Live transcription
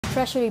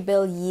Treasury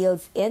bill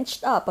yields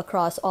inched up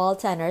across all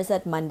tenors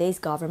at Monday's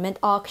government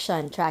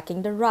auction,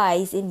 tracking the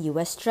rise in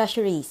U.S.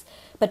 Treasuries.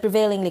 But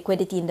prevailing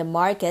liquidity in the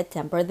market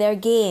tempered their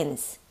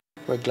gains.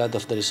 We're glad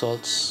of the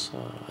results.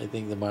 I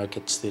think the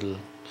market's still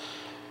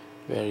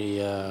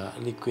very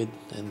liquid,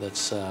 and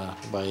that's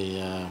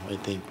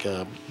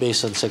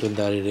based on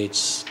secondary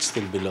rates, it's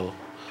still below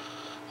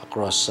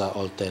across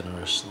all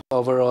tenors.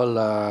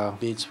 Overall,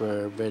 bids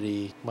were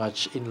very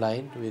much in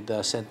line with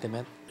the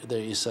sentiment. There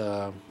is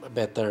a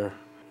better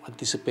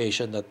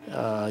anticipation that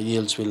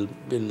yields will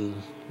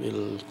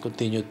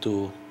continue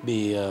to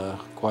be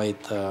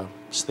quite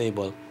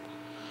stable,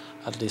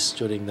 at least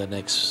during the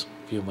next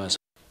few months.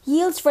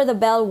 Yields for the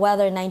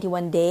bellwether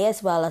 91-day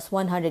as well as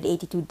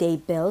 182-day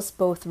bills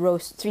both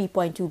rose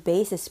 3.2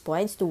 basis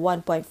points to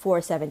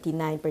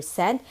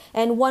 1.479%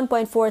 and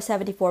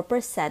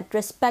 1.474%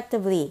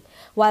 respectively,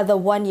 while the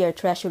one-year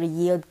Treasury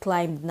yield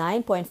climbed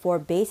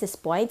 9.4 basis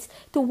points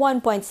to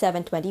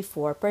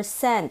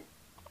 1.724%.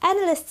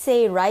 Analysts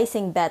say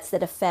rising bets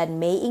that the Fed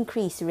may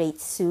increase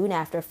rates soon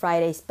after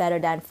Friday's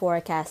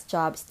better-than-forecast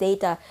jobs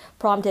data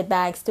prompted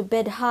banks to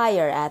bid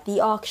higher at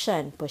the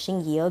auction,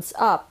 pushing yields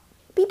up.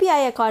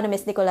 BPI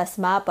economist Nicolas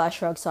Mapa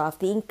shrugs off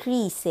the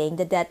increase, saying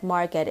the debt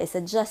market is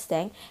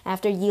adjusting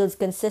after yields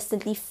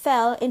consistently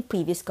fell in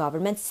previous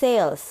government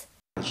sales.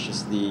 It's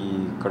just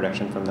the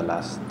correction from the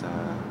last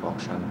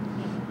auction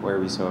where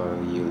we saw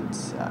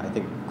yields, I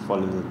think, fall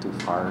a little too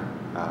far.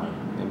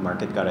 The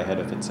market got ahead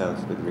of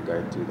itself with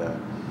regard to the,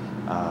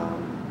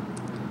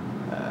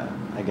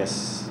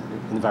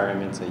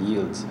 environments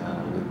yields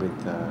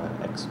with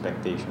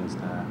expectations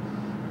that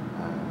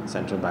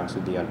central banks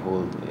would be on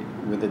hold.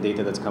 With the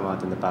data that's come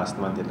out in the past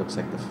month, it looks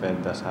like the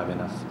Fed does have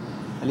enough,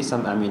 at least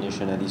some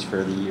ammunition, at least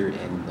for the year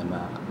end.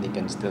 They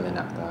can still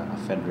enact a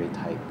Fed rate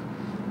hike,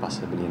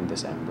 possibly in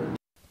December.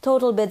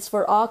 Total bids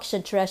for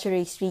auction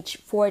treasuries reached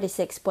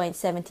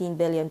 46.17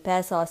 billion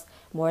pesos,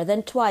 more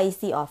than twice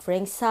the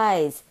offering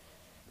size.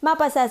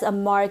 Mapa says a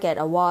market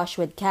awash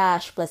with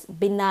cash plus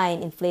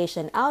benign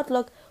inflation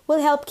outlook will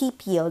help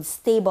keep yields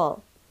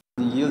stable.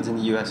 The yields in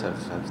the U.S.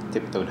 have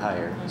tiptoed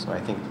higher, so I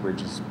think we're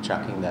just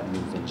tracking that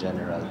move in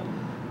general.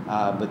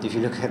 But if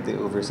you look at the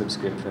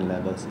oversubscription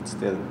levels, it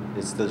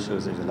still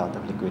shows there's a lot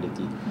of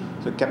liquidity.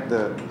 So it kept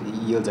the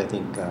yields, I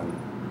think,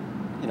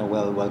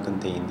 well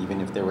contained,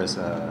 even if there was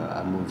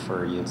a move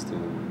for yields to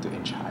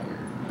inch higher.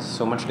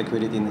 So much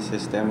liquidity in the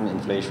system,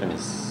 inflation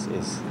is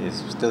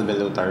still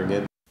below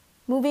target.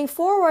 Moving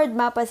forward,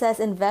 Mapa says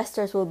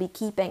investors will be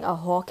keeping a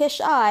hawkish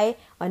eye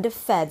on the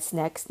Fed's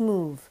next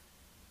move.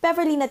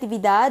 Beverly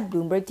Natividad,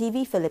 Bloomberg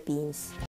TV, Philippines.